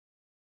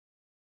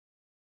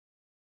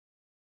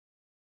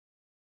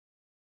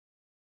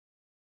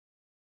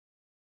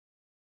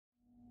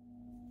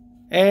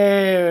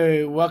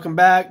Hey, welcome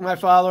back, my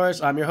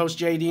followers. I'm your host,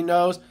 JD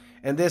Knoles,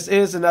 and this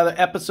is another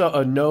episode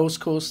of Knoles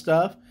Cool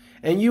Stuff.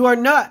 And you are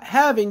not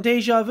having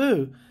deja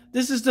vu.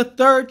 This is the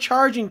third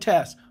charging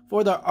test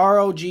for the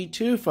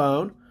ROG2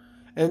 phone,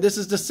 and this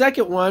is the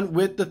second one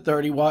with the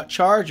 30-watt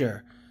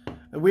charger.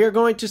 And we are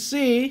going to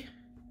see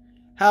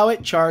how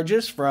it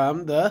charges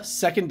from the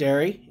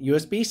secondary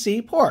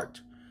USB-C port.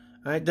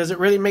 All right, does it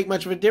really make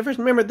much of a difference?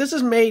 Remember, this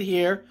is made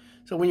here,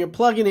 so when you're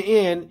plugging it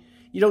in,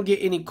 you don't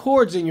get any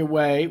cords in your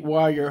way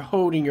while you're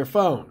holding your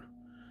phone.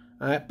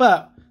 All right,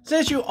 but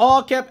since you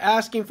all kept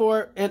asking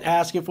for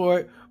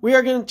it, we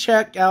are going to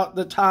check out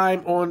the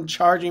time on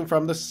charging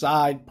from the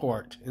side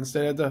port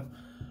instead of the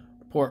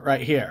port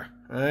right here.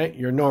 All right,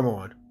 your normal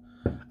one.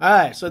 All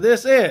right, so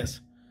this is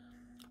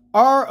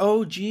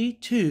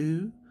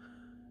ROG2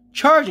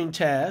 charging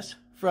test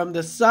from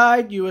the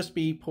side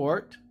USB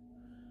port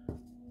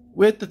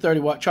with the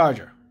 30-watt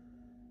charger.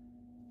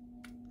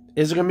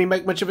 Is it going to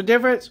make much of a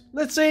difference?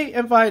 Let's see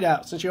and find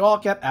out, since you all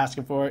kept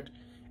asking for it,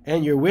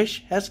 and your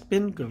wish has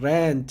been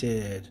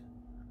granted.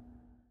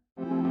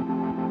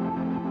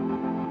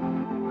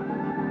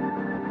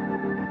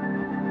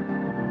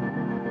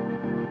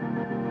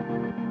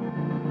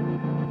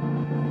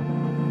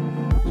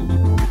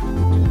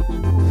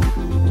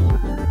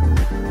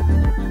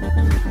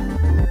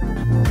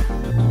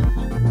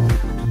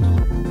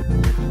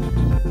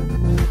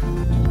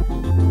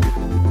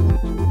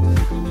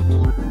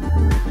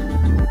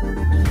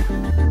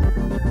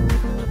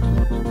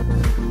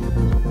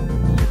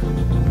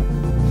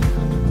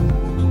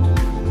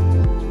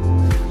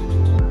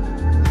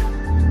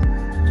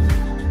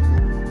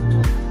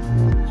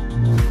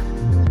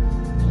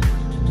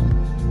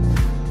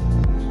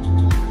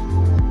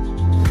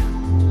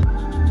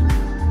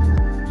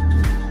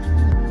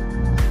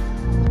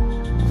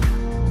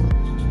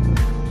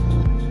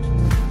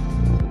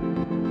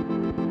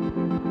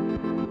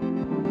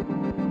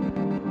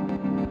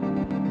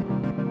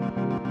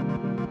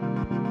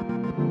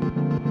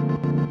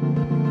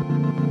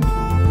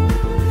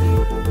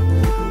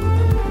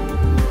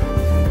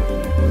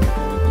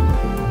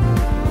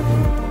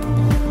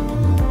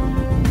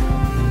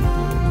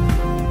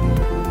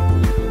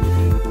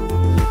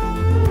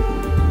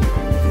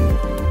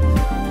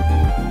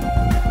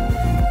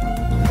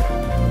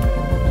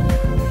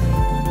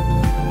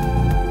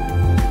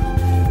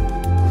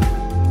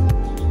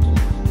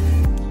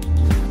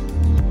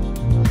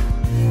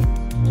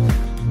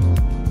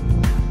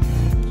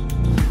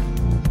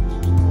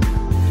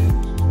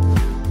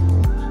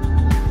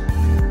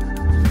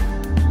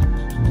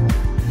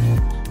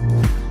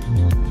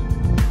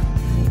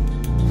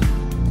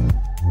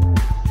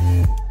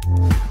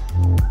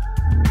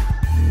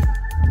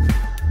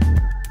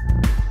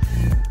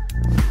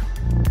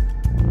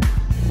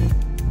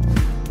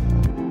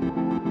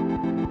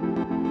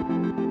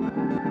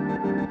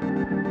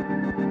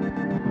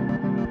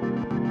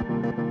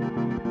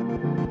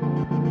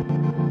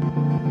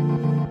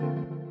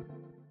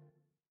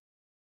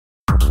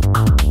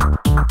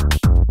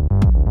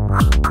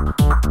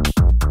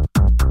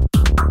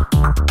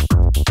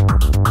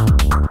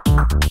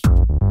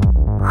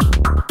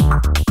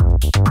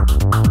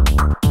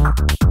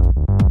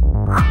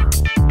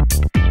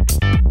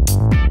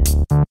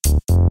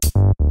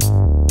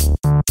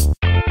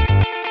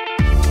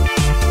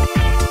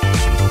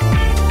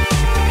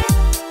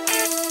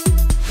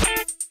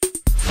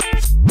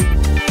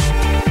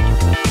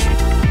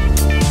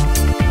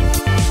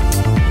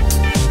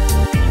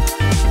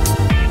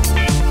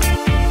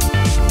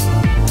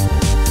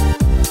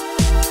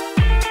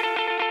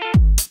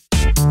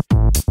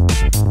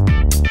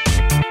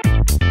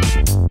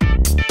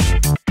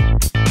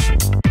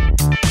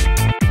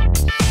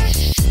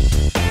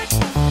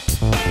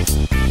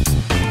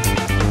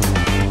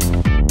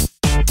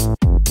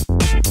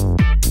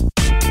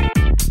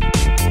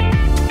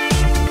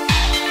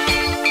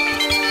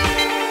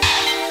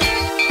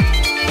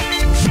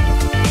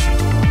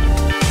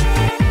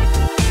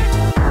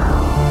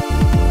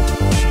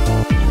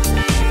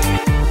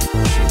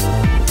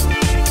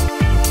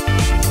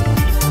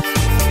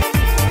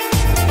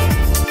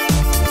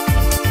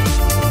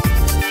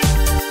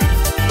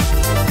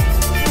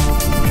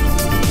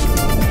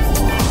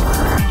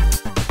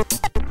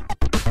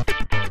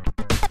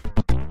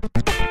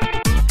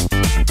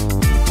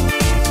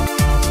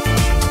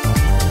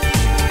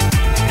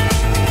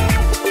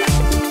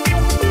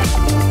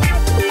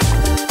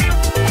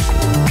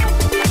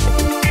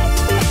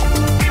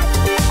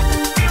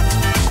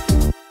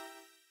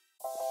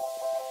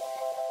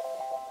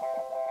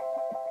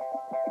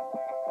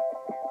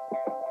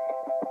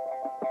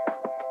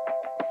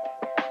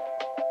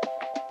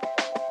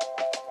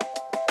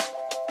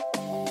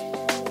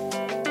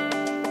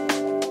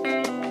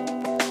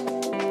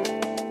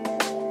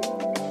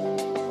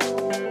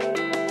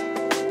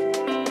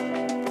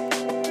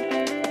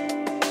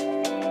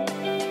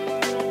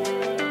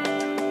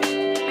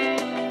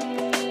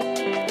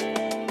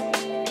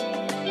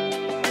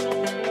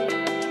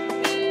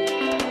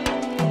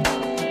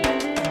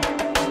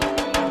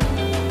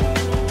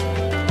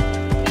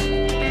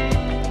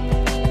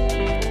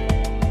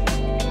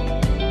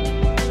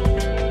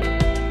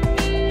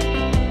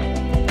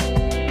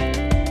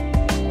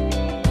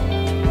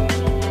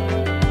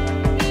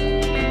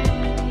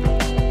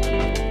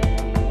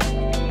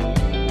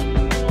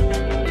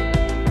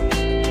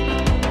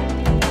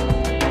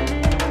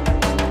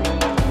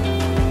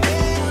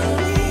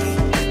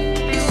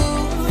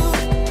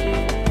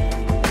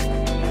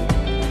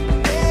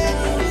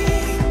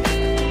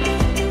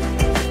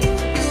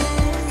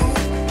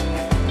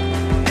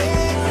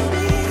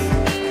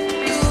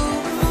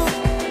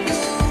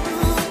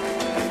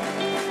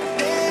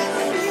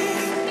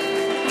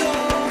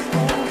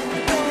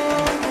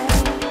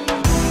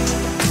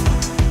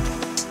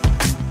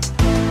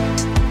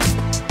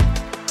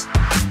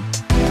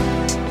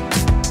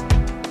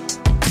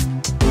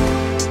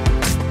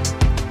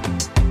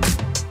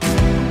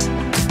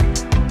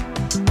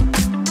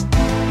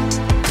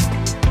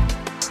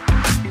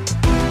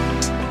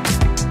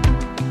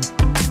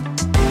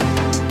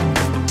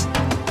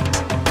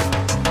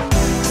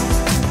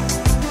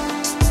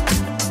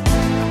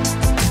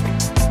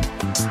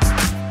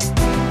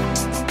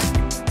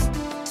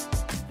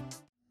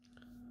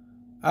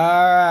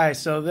 Alright,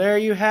 so there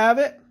you have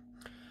it.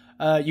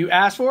 You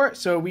asked for it,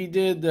 so we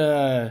did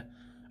the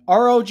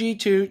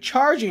ROG2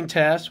 charging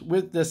test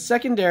with the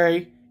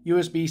secondary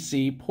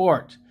USB-C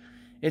port.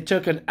 It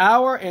took an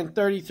hour and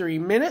 33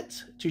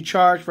 minutes to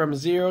charge from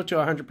 0 to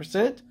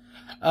 100%.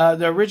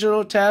 The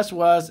original test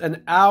was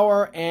an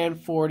hour and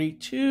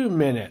 42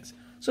 minutes,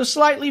 so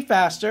slightly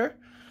faster.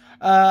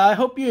 I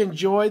hope you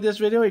enjoyed this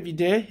video. If you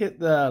did, hit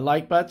the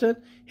like button,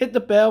 hit the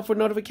bell for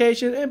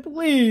notification, and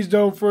please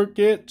don't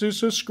forget to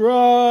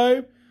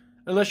subscribe.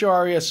 Unless you're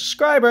already a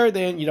subscriber,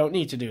 then you don't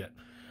need to do it.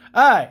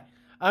 Alright,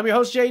 I'm your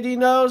host JD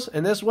Knoles,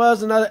 and this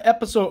was another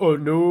episode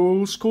of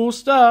Knoles Cool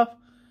Stuff.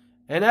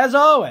 And as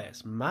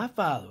always, my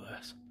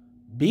followers,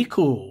 be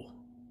cool.